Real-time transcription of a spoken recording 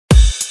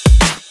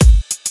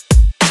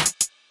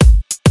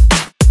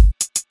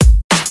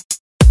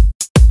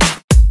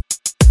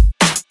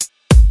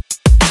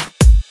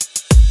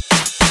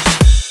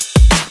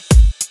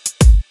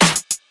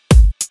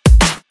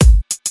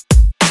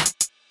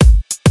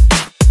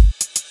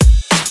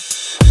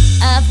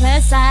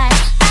inside.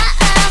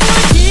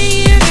 Do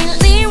you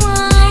really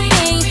want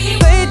me?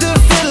 Play the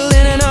fiddle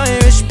in an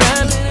Irish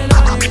band.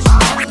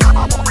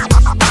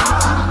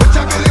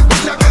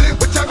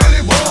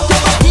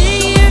 Do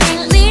you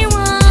really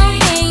want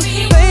me?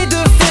 Play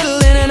the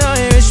fiddle in an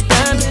Irish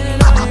band.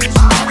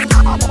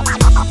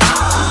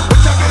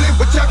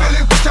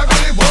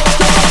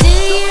 Do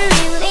you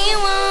really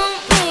want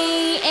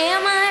me?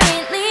 Am I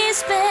really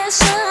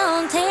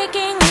special?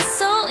 Taking it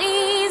so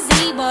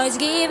easy, boys,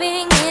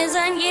 giving is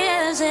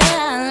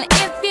unusual.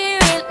 If you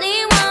really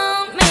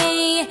want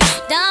me,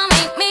 don't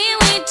make me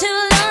wait too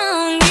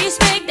long.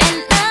 Respect and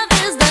love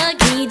is the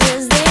key.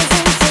 Just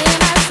listen to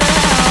my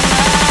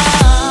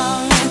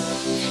song.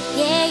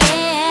 Yeah,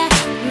 yeah.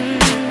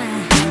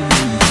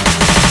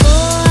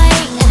 Boy,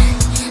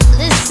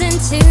 listen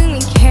to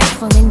me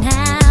carefully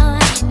now,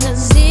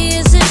 'cause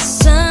this is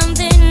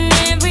something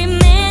every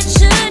man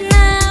should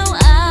know.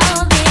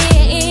 All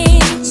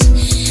this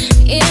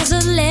is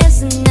a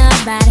lesson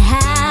about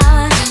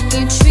how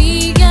you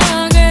treat your